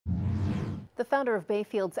The founder of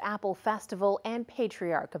Bayfield's Apple Festival and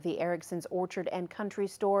patriarch of the Erickson's Orchard and Country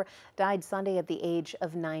Store died Sunday at the age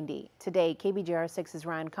of 90. Today, KBJR6's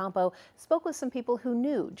Ryan Campo spoke with some people who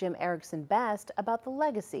knew Jim Erickson best about the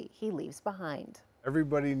legacy he leaves behind.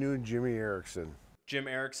 Everybody knew Jimmy Erickson. Jim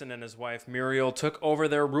Erickson and his wife Muriel took over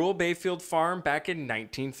their rural Bayfield farm back in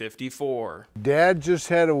 1954. Dad just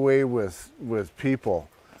had a way with people.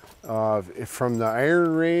 From the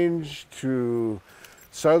Iron Range to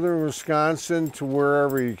southern Wisconsin to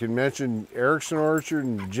wherever, you can mention Erickson Orchard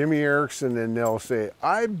and Jimmy Erickson and they'll say,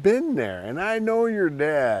 "I've been there and I know your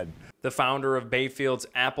dad." The founder of Bayfield's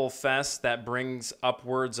Apple Fest that brings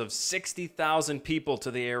upwards of 60,000 people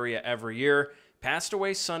to the area every year passed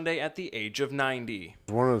away Sunday at the age of 90.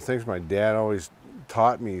 One of the things my dad always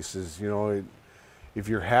taught me, he says, if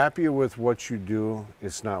you're happy with what you do,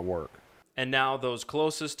 it's not work. And now those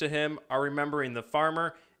closest to him are remembering the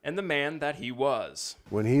farmer and the man that he was.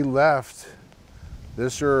 When he left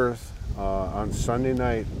this earth on Sunday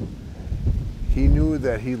night, he knew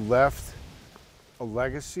that he left a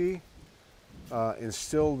legacy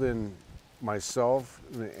instilled in myself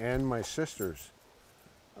and my sisters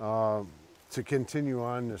to continue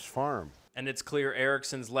on this farm. And it's clear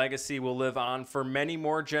Erickson's legacy will live on for many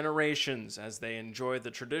more generations as they enjoy the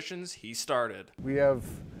traditions he started. We have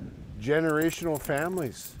generational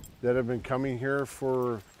families that have been coming here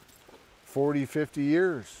for 40, 50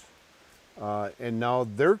 years. And now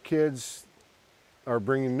their kids are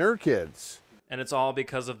bringing their kids. And it's all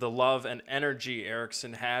because of the love and energy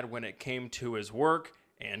Erickson had when it came to his work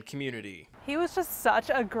and community. He was just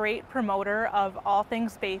such a great promoter of all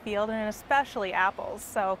things Bayfield and especially apples.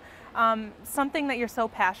 So something that you're so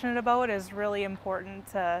passionate about is really important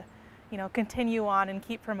to continue on and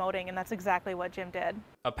keep promoting, and that's exactly what Jim did.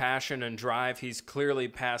 A passion and drive he's clearly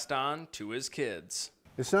passed on to his kids.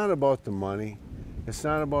 It's not about the money, it's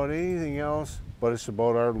not about anything else, but it's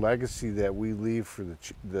about our legacy that we leave for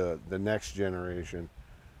the next generation,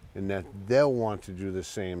 and that they'll want to do the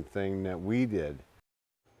same thing that we did.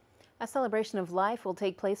 A celebration of life will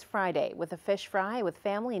take place Friday with a fish fry with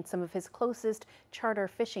family and some of his closest charter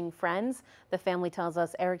fishing friends. The family tells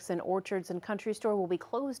us Erickson Orchards and Country Store will be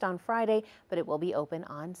closed on Friday, but it will be open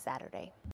on Saturday.